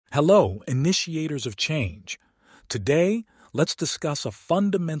Hello, initiators of change. Today, let's discuss a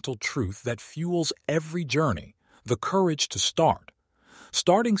fundamental truth that fuels every journey: the courage to start.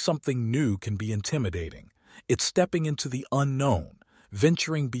 Starting something new can be intimidating. It's stepping into the unknown,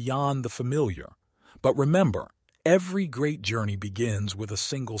 venturing beyond the familiar. But remember, every great journey begins with a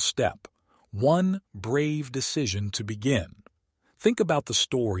single step, one brave decision to begin. Think about the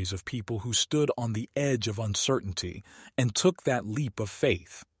stories of people who stood on the edge of uncertainty and took that leap of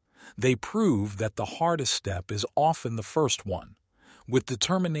faith. They prove that the hardest step is often the first one. With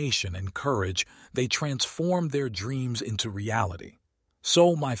determination and courage, they transform their dreams into reality.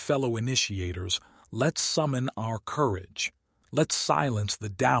 So, my fellow initiators, let's summon our courage. Let's silence the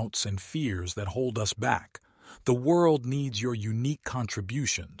doubts and fears that hold us back. The world needs your unique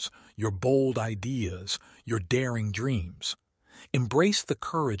contributions, your bold ideas, your daring dreams. Embrace the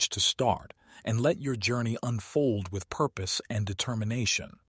courage to start and let your journey unfold with purpose and determination.